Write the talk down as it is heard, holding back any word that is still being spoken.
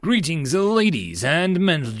Greetings, ladies and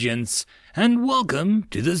gents, and welcome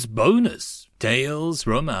to this bonus Tales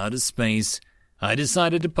from Outer Space. I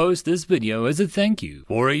decided to post this video as a thank you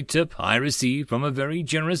for a tip I received from a very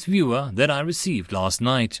generous viewer that I received last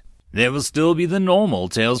night. There will still be the normal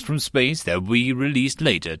Tales from Space that we released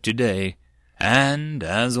later today. And,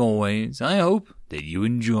 as always, I hope that you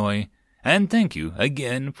enjoy. And thank you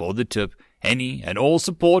again for the tip. Any and all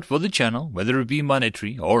support for the channel, whether it be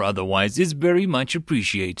monetary or otherwise, is very much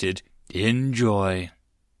appreciated. Enjoy.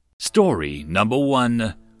 Story number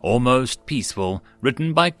 1, Almost Peaceful,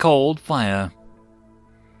 written by Cold Fire.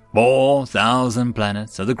 4,000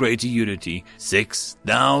 planets of the Greater Unity,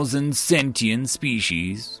 6,000 sentient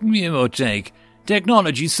species, give or take.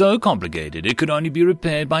 Technology so complicated it could only be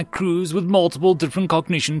repaired by crews with multiple different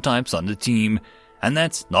cognition types on the team. And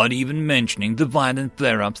that's not even mentioning the violent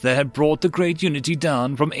flare-ups that had brought the Great Unity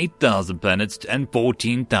down from 8,000 planets and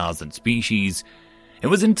 14,000 species. It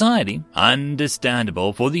was entirely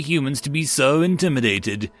understandable for the humans to be so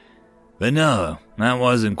intimidated. But no, that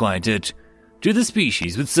wasn't quite it. To the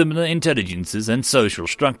species with similar intelligences and social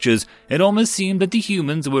structures, it almost seemed that the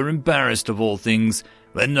humans were embarrassed of all things,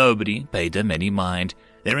 but nobody paid them any mind.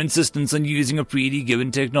 Their insistence on using a freely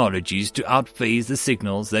given technologies to outphase the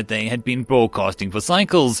signals that they had been broadcasting for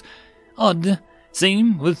cycles. Odd.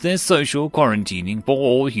 Same with their social quarantining for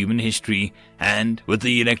all human history, and with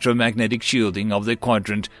the electromagnetic shielding of their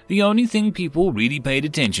quadrant, the only thing people really paid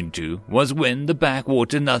attention to was when the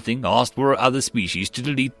backwater nothing asked for other species to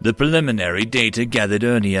delete the preliminary data gathered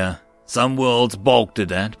earlier. Some worlds balked at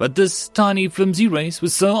that, but this tiny flimsy race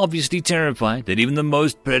was so obviously terrified that even the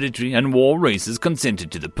most predatory and war races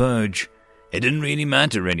consented to the purge. It didn't really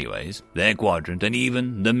matter anyways. Their quadrant, and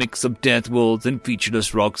even the mix of death worlds and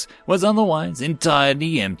featureless rocks, was otherwise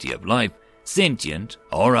entirely empty of life, sentient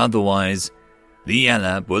or otherwise. The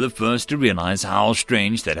Alab were the first to realize how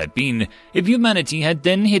strange that had been. If humanity had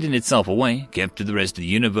then hidden itself away, kept to the rest of the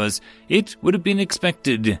universe, it would have been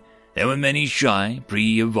expected. There were many shy,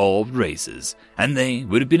 pre-evolved races, and they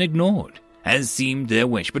would have been ignored, as seemed their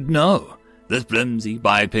wish. But no, the flimsy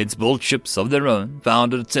bipeds built ships of their own,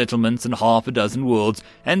 founded settlements in half a dozen worlds,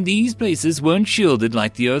 and these places weren't shielded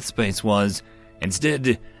like the Earth space was.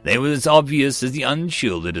 Instead, they were as obvious as the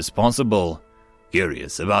unshielded as possible.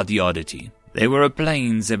 Curious about the oddity. They were a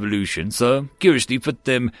plains evolution, so, curiously for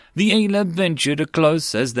them, the Alab ventured as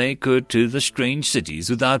close as they could to the strange cities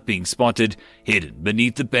without being spotted, hidden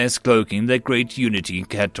beneath the best cloaking that Great Unity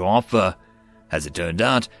had to offer. As it turned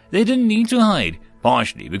out, they didn't need to hide,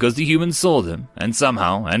 partially because the humans saw them,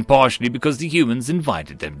 and partially because the humans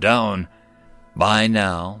invited them down. By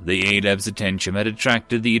now, the Alab's attention had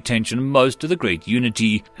attracted the attention of most of the Great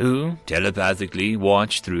Unity, who telepathically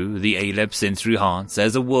watched through the Alab sensory hearts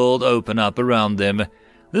as the world opened up around them.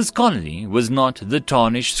 This colony was not the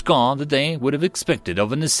tarnished scar that they would have expected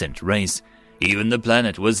of an ascent race. Even the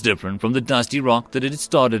planet was different from the dusty rock that it had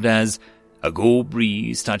started as. A cool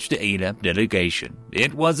breeze touched the Alab delegation.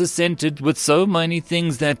 It was scented with so many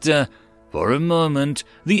things that, for a moment,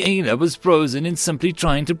 the Alab was frozen in simply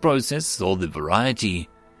trying to process all the variety.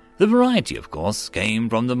 The variety, of course, came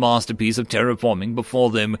from the masterpiece of terraforming before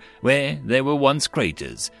them, where there were once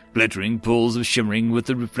craters, glittering pools of shimmering with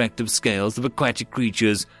the reflective scales of aquatic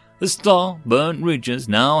creatures. The star-burnt ridges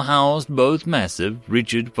now housed both massive,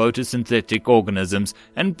 rigid photosynthetic organisms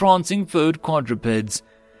and prancing furred quadrupeds.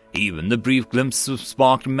 Even the brief glimpse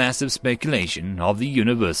sparked massive speculation of the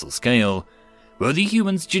universal scale. Were the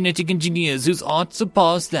humans genetic engineers whose art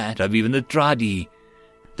surpassed that of even the Tradi?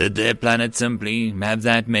 Did their planet simply have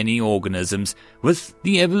that many organisms, with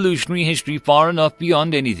the evolutionary history far enough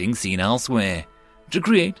beyond anything seen elsewhere, to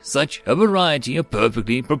create such a variety of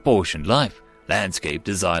perfectly proportioned life? Landscape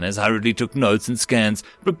designers hurriedly took notes and scans,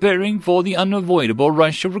 preparing for the unavoidable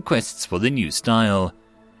rush of requests for the new style.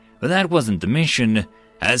 But that wasn't the mission.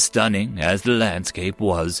 As stunning as the landscape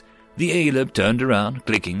was, the Alab turned around,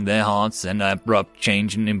 clicking their hearts, an abrupt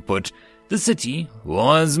change in input. The city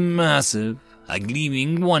was massive, a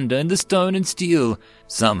gleaming wonder in the stone and steel,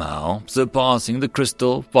 somehow surpassing the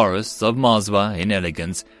crystal forests of Mazva in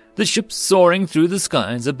elegance. The ships soaring through the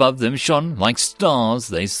skies above them shone like stars,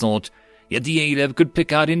 they thought, yet the Alab could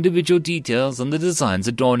pick out individual details on the designs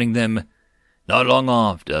adorning them. Not long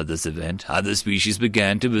after this event, other species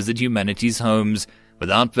began to visit humanity's homes.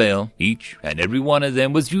 Without fail, each and every one of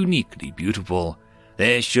them was uniquely beautiful.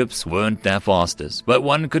 Their ships weren't their fastest, but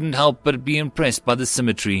one couldn't help but be impressed by the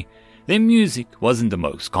symmetry. Their music wasn't the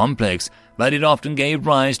most complex, but it often gave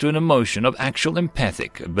rise to an emotion of actual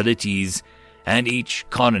empathic abilities. And each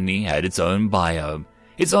colony had its own biome,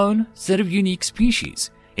 its own set of unique species.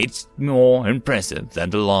 It's more impressive than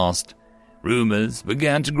the last. Rumors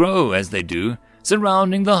began to grow, as they do,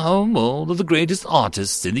 surrounding the home world of the greatest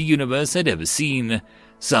artists in the universe had ever seen.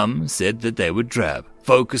 Some said that they were drab,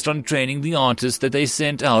 focused on training the artists that they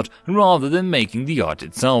sent out rather than making the art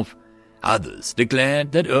itself. Others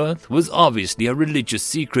declared that Earth was obviously a religious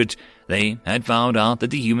secret. They had found out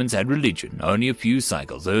that the humans had religion only a few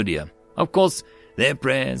cycles earlier. Of course, their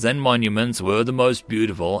prayers and monuments were the most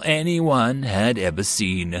beautiful anyone had ever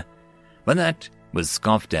seen. But that was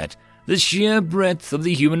scoffed at. The sheer breadth of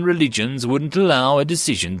the human religions wouldn't allow a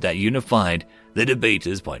decision that unified, the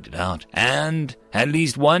debaters pointed out, and at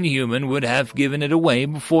least one human would have given it away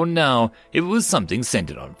before now if it was something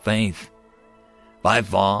centered on faith. By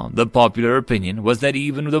far, the popular opinion was that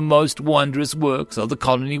even the most wondrous works of the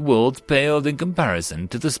colony worlds paled in comparison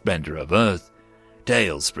to the splendor of Earth.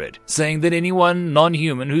 Tales spread, saying that anyone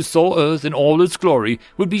non-human who saw Earth in all its glory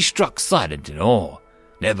would be struck silent in awe,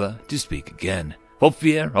 never to speak again, for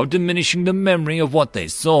fear of diminishing the memory of what they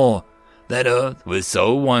saw. That Earth was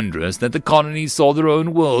so wondrous that the colonies saw their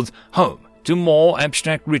own worlds home to more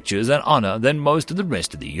abstract riches and honor than most of the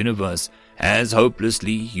rest of the universe, as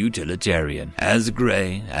hopelessly utilitarian, as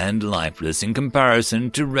grey and lifeless in comparison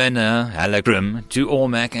to Rena Alakrim to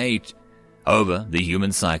Ormac 8. Over the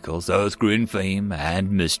human cycles, Earth grew in fame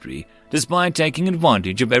and mystery. Despite taking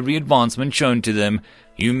advantage of every advancement shown to them,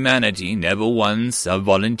 humanity never once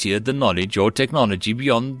volunteered the knowledge or technology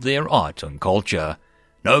beyond their art and culture.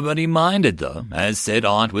 Nobody minded, though, as said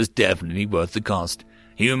art was definitely worth the cost.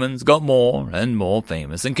 Humans got more and more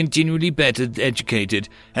famous and continually better educated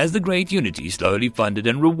as the Great Unity slowly funded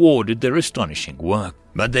and rewarded their astonishing work.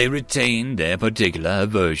 But they retained their particular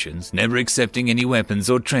aversions, never accepting any weapons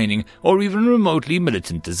or training or even remotely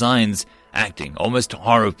militant designs, acting almost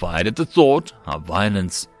horrified at the thought of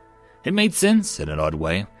violence. It made sense in an odd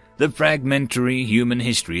way. The fragmentary human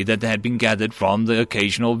history that had been gathered from the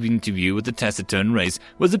occasional interview with the taciturn race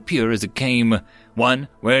was as pure as it came, one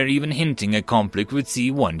where even hinting at conflict would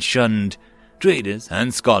see one shunned. Traders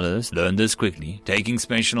and scholars learned this quickly, taking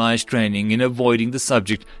specialized training in avoiding the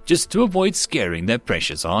subject just to avoid scaring their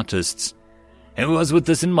precious artists. It was with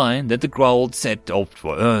this in mind that the Grold set off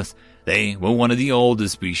for Earth. They were one of the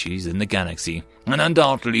oldest species in the galaxy, and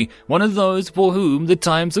undoubtedly one of those for whom the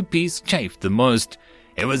times of peace chafed the most.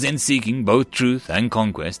 It was in seeking both truth and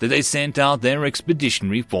conquest that they sent out their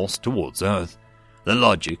expeditionary force towards Earth. The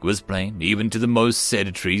logic was plain, even to the most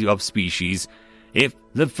sedentary of species. If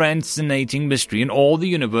the fascinating mystery in all the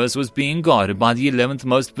universe was being guarded by the 11th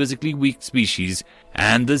most physically weak species,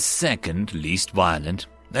 and the second least violent,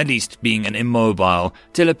 at least being an immobile,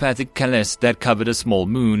 telepathic Caleste that covered a small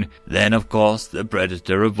moon, then of course the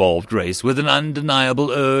predator-evolved race with an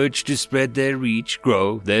undeniable urge to spread their reach,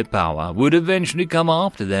 grow their power, would eventually come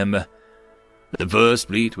after them. The First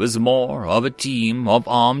Fleet was more of a team of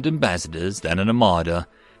armed ambassadors than an armada.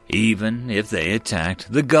 Even if they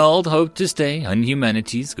attacked, the Guild hoped to stay on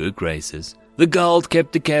humanity's good graces. The Guild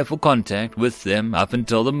kept a careful contact with them up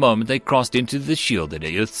until the moment they crossed into the shielded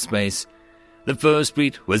Earth space. The First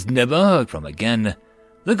Fleet was never heard from again.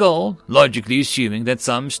 The Guild, logically assuming that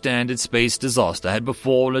some standard space disaster had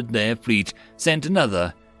befallen their fleet, sent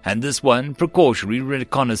another, and this one precautionary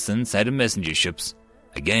reconnaissance at messenger ships.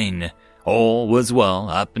 Again, all was well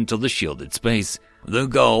up until the shielded space. The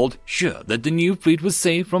Guild, sure that the new fleet was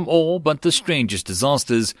safe from all but the strangest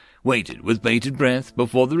disasters, waited with bated breath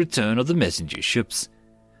before the return of the messenger ships.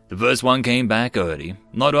 The first one came back early,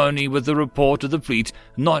 not only with the report of the fleet,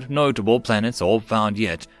 not notable planets all found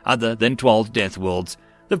yet, other than 12 death worlds.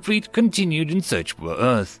 The fleet continued in search for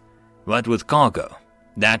Earth, but with cargo.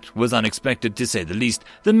 That was unexpected, to say the least.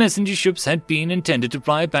 The messenger ships had been intended to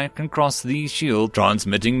fly back and cross the shield,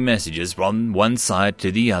 transmitting messages from one side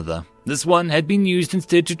to the other. This one had been used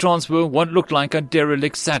instead to transfer what looked like a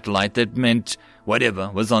derelict satellite that meant whatever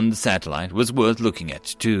was on the satellite was worth looking at,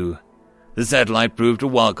 too. The satellite proved a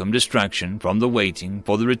welcome distraction from the waiting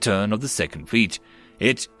for the return of the Second Fleet.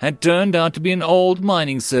 It had turned out to be an old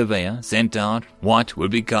mining surveyor sent out what would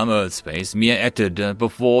become Earthspace mere Eterda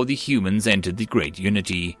before the humans entered the Great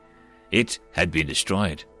Unity. It had been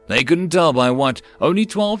destroyed. They couldn't tell by what, only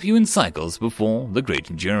 12 human cycles before the Great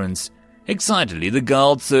Endurance. Excitedly, the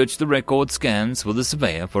Guild searched the record scans for the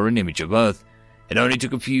surveyor for an image of Earth. It only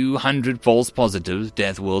took a few hundred false positives,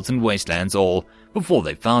 death worlds and wastelands all, before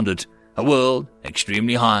they found it. A world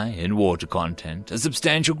extremely high in water content, a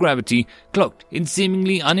substantial gravity cloaked in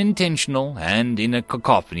seemingly unintentional and in a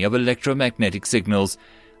cacophony of electromagnetic signals.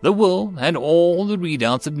 The world had all the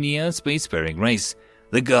readouts of near spacefaring race.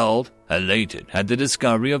 The Guild, elated at the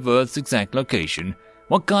discovery of Earth's exact location,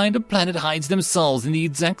 what kind of planet hides themselves in the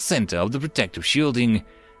exact center of the protective shielding,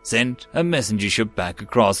 sent a messenger ship back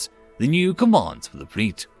across. the new commands for the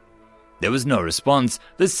fleet. There was no response.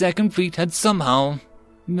 The second fleet had somehow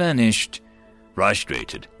vanished.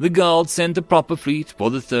 Frustrated, the guards sent the proper fleet for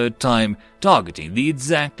the third time, targeting the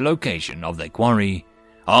exact location of their quarry.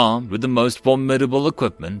 Armed with the most formidable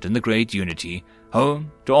equipment in the Great Unity,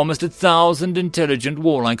 home to almost 1,000 intelligent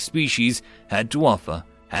warlike species, had to offer,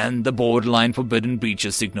 and the borderline forbidden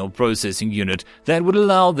breacher signal processing unit that would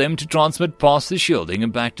allow them to transmit past the shielding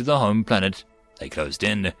and back to the home planet, they closed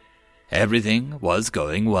in. Everything was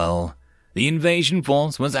going well. The invasion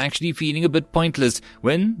force was actually feeling a bit pointless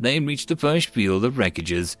when they reached the first field of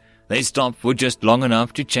wreckages. They stopped for just long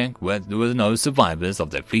enough to check where there were no survivors of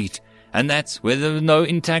their fleet, and that's where there were no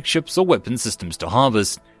intact ships or weapon systems to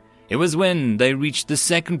harvest. It was when they reached the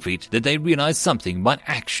second fleet that they realized something might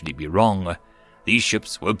actually be wrong. These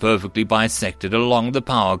ships were perfectly bisected along the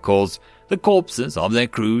power cores, the corpses of their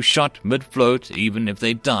crew shot mid-float even if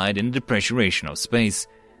they died in depressurization of space.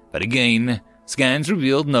 But again, scans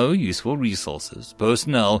revealed no useful resources,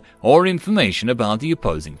 personnel, or information about the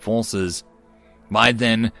opposing forces. By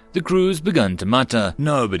then, the crews began to mutter.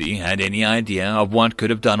 Nobody had any idea of what could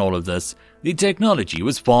have done all of this. The technology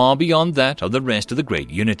was far beyond that of the rest of the Great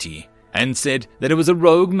Unity, and said that it was a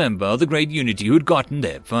rogue member of the Great Unity who had gotten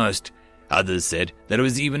there first. Others said that it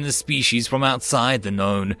was even a species from outside the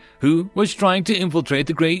known, who was trying to infiltrate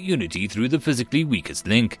the Great Unity through the physically weakest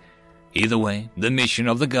link. Either way, the mission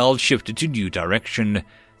of the Guild shifted to new direction.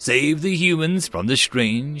 Save the humans from the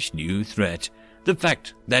strange new threat. The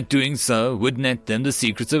fact that doing so would net them the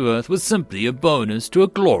secrets of Earth was simply a bonus to a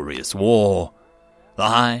glorious war. The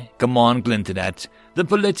High Command glinted at the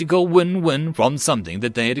political win-win from something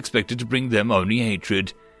that they had expected to bring them only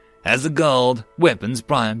hatred. As the Guild, weapons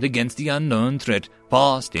primed against the unknown threat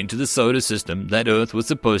passed into the solar system that Earth was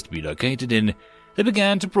supposed to be located in, they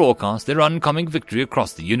began to broadcast their oncoming victory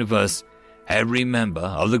across the universe. Every member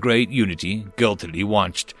of the Great Unity guiltily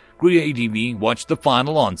creatively watched the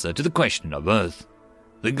final answer to the question of Earth.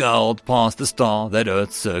 The Guild passed the star that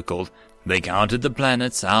Earth circled. They counted the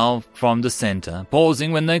planets out from the center,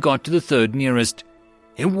 pausing when they got to the third nearest.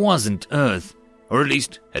 It wasn't Earth, or at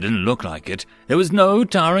least it didn't look like it. There was no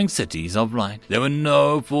towering cities of light. There were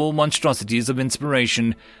no full monstrosities of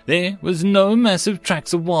inspiration. There was no massive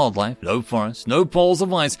tracts of wildlife, no forests, no poles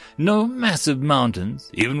of ice, no massive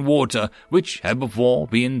mountains, even water, which had before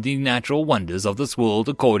been the natural wonders of this world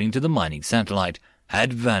according to the mining satellite,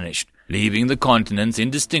 had vanished, leaving the continents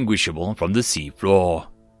indistinguishable from the sea floor.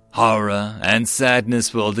 Horror and sadness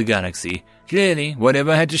filled the galaxy. Clearly,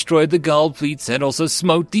 whatever had destroyed the Guild fleets had also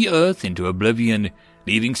smote the Earth into oblivion,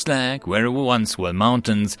 leaving slag where once were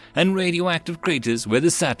mountains, and radioactive craters where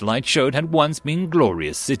the satellite showed had once been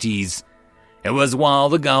glorious cities. It was while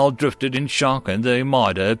the Guild drifted in shock and the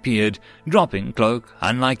Armada appeared, dropping cloak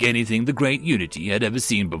unlike anything the Great Unity had ever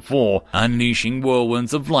seen before, unleashing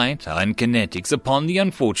whirlwinds of light and kinetics upon the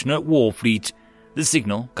unfortunate war fleet. The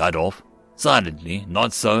signal cut off. Silently,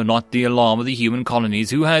 not the alarm of the human colonies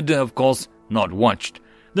who had, of course, not watched.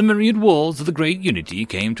 The myriad wolves of the Great Unity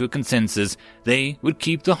came to a consensus. They would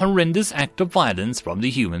keep the horrendous act of violence from the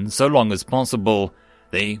humans so long as possible.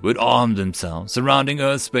 They would arm themselves, surrounding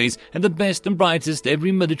Earth space and the best and brightest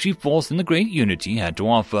every military force in the Great Unity had to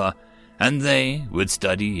offer. And they would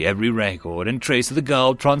study every record and trace the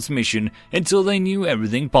Guild transmission until they knew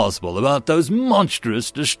everything possible about those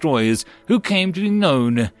monstrous destroyers who came to be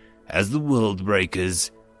known as the World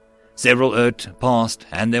Breakers. Several Earth passed,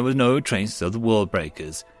 and there was no trace of the World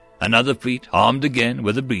Breakers. Another fleet, armed again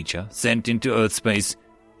with a breacher, sent into Earth space.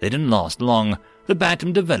 They didn't last long. The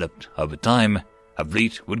Batum developed over time. A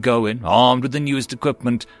fleet would go in, armed with the newest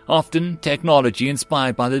equipment, often technology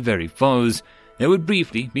inspired by their very foes. They would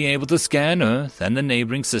briefly be able to scan Earth and the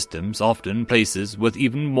neighboring systems, often places with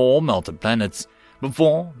even more melted planets,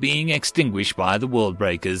 before being extinguished by the World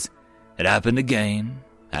Breakers. It happened again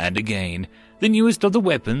and again. The newest of the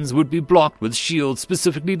weapons would be blocked with shields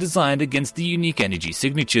specifically designed against the unique energy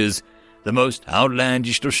signatures. The most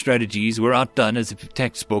outlandish of strategies were outdone as if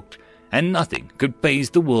textbooked, and nothing could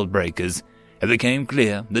phase the World Breakers. It became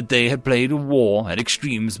clear that they had played a war at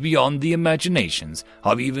extremes beyond the imaginations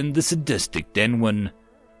of even the sadistic Denwin.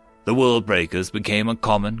 The World Breakers became a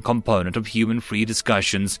common component of human-free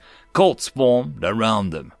discussions. Cults formed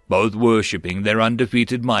around them, both worshipping their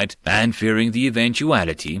undefeated might and fearing the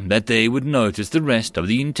eventuality that they would notice the rest of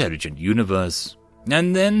the intelligent universe.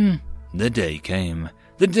 And then the day came,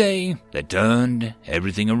 the day that turned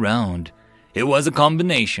everything around. It was a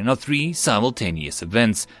combination of three simultaneous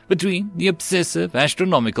events between the obsessive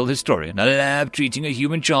astronomical historian, a lab treating a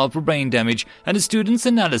human child for brain damage, and a student's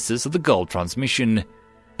analysis of the Guild transmission.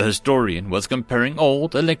 The historian was comparing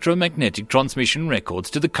old electromagnetic transmission records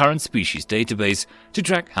to the current species database to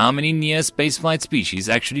track how many near spaceflight species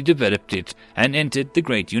actually developed it and entered the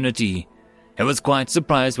Great Unity. He was quite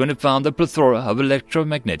surprised when he found a plethora of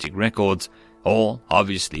electromagnetic records, all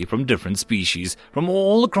obviously from different species, from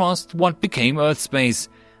all across what became Earth space.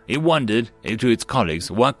 He wondered to its colleagues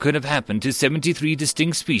what could have happened to 73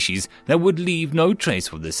 distinct species that would leave no trace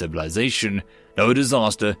for their civilization. No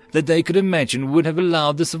disaster that they could imagine would have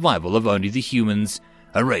allowed the survival of only the humans,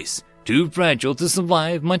 a race too fragile to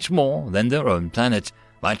survive much more than their own planet,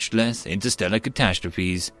 much less interstellar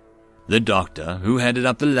catastrophes. The doctor who headed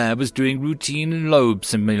up the lab was doing routine lobe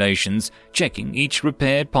simulations, checking each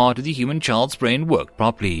repaired part of the human child's brain worked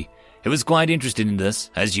properly. He was quite interested in this,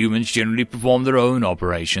 as humans generally perform their own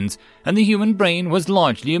operations, and the human brain was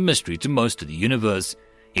largely a mystery to most of the universe.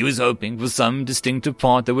 He was hoping for some distinctive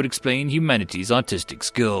part that would explain humanity's artistic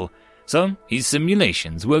skill, so his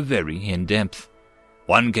simulations were very in-depth.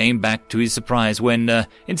 One came back to his surprise when,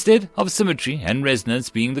 instead of symmetry and resonance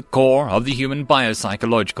being the core of the human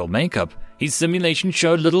biopsychological makeup, his simulation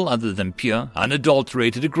showed little other than pure,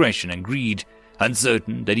 unadulterated aggression and greed.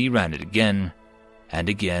 Uncertain that he ran it again and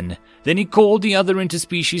again. Then he called the other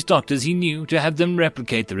interspecies doctors he knew to have them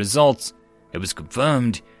replicate the results. It was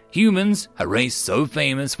confirmed. Humans, a race so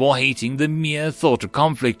famous for hating the mere thought of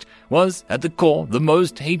conflict, was at the core the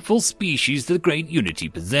most hateful species the Great Unity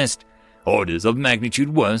possessed, orders of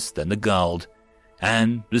magnitude worse than the Guld.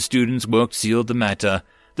 And the students' work sealed the matter.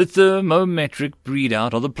 The thermometric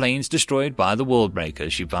readout of the planes destroyed by the World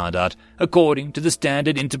Breakers, she found out, according to the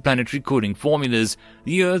standard interplanetary cooling formulas,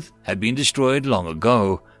 the Earth had been destroyed long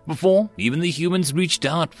ago, before even the humans reached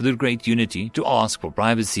out for the Great Unity to ask for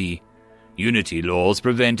privacy. Unity laws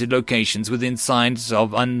prevented locations within signs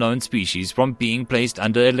of unknown species from being placed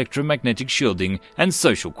under electromagnetic shielding and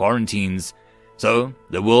social quarantines. So,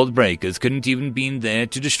 the World Breakers couldn't even been there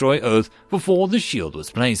to destroy Earth before the shield was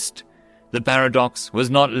placed. The paradox was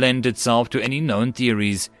not lend itself to any known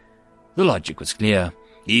theories. The logic was clear.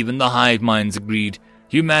 Even the hive minds agreed.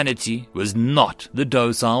 Humanity was not the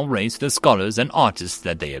docile race of scholars and artists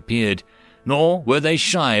that they appeared, nor were they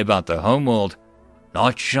shy about their homeworld.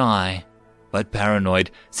 Not shy, but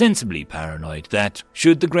paranoid, sensibly paranoid, that,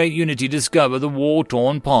 should the Great Unity discover the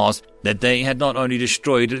war-torn past, that they had not only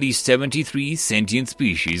destroyed at least 73 sentient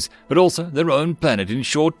species, but also their own planet in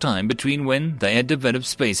short time between when they had developed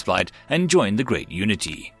spaceflight and joined the Great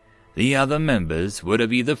Unity. The other members would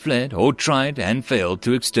have either fled or tried and failed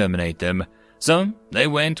to exterminate them, so they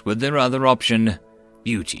went with their other option,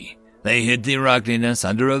 beauty. They hid their ugliness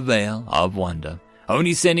under a veil of wonder,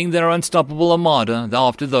 only sending their unstoppable armada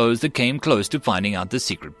after those that came close to finding out the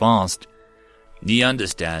secret past. The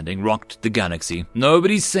understanding rocked the galaxy.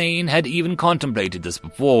 Nobody sane had even contemplated this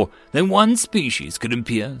before, that one species could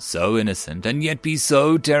appear so innocent and yet be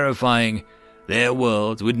so terrifying. Their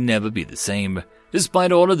worlds would never be the same.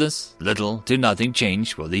 Despite all of this, little to nothing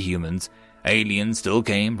changed for the humans. Aliens still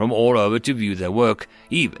came from all over to view their work,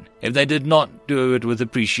 even if they did not do it with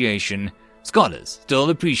appreciation. Scholars still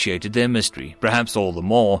appreciated their mystery, perhaps all the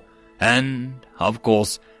more, and, of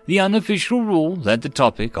course, the unofficial rule that the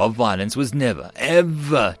topic of violence was never,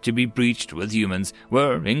 ever to be breached with humans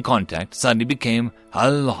were in contact suddenly became a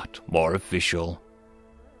lot more official.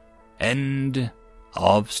 End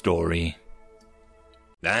of story.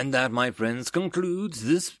 And that, my friends, concludes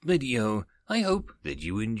this video. I hope that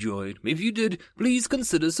you enjoyed. If you did, please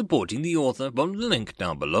consider supporting the author from the link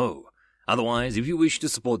down below. Otherwise, if you wish to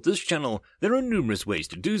support this channel, there are numerous ways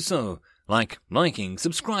to do so, like liking,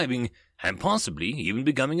 subscribing, and possibly even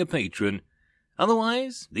becoming a patron.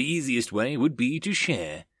 Otherwise, the easiest way would be to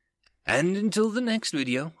share. And until the next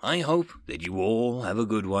video, I hope that you all have a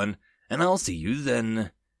good one, and I'll see you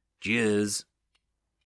then. Cheers.